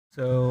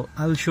So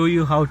I'll show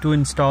you how to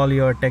install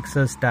your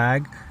Texas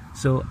tag.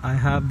 So I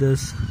have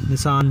this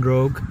Nissan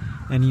Rogue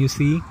and you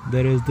see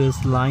there is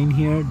this line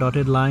here,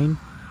 dotted line,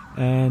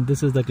 and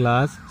this is the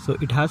glass. So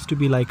it has to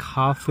be like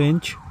 ½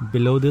 inch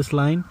below this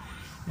line,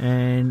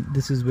 and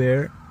this is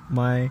where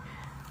my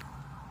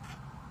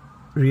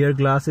rear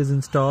glass is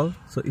installed.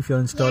 So if you're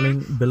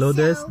installing below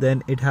this,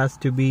 then it has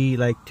to be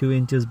like 2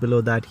 inches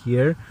below that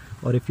here,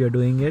 or if you're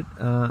doing it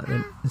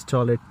then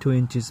install it 2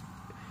 inches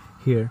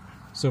here.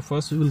 So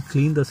first we will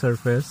clean the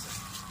surface.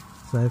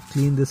 So I've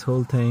cleaned this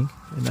whole thing,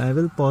 and I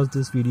will pause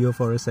this video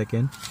for a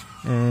second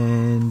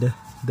and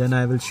then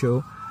I will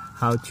show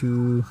how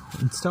to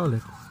install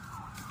it.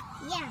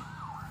 Yeah,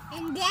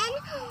 and then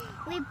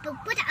we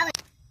put our...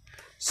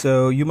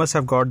 So you must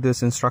have got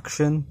this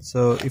instruction.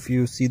 So if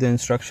you see the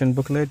instruction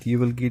booklet, you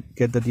will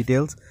get the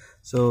details.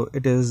 So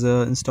it is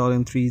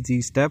installing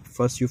 3 step.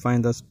 First you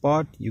find the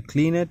spot, you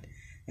clean it,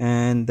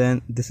 and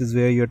then this is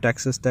where your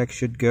Texas tag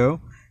should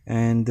go,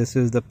 and this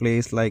is the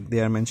place like they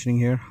are mentioning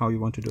here how you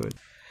want to do it.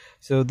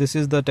 So this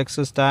is the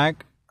Texas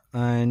tag,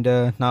 and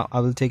now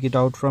I will take it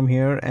out from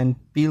here and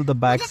peel the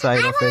back side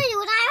of it. I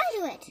want to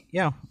do it.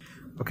 Yeah.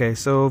 Okay,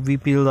 so we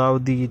peeled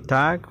out the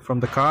tag from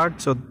the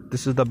card. So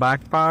this is the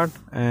back part,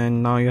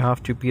 and now you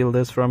have to peel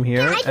this from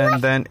here,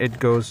 and then it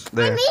goes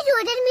there. Let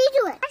me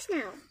do it.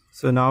 Now.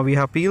 So now we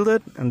have peeled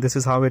it, and this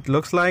is how it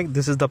looks like.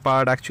 This is the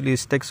part actually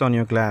sticks on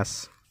your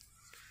glass.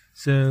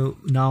 So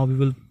now we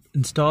will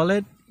install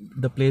it,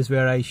 the place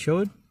where I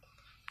showed.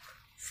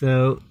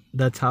 So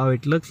that's how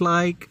it looks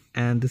like,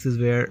 and this is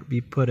where we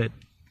put it.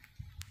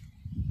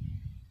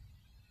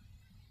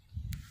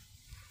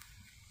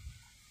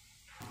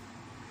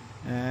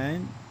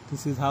 And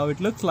this is how it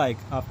looks like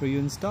after you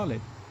install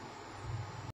it.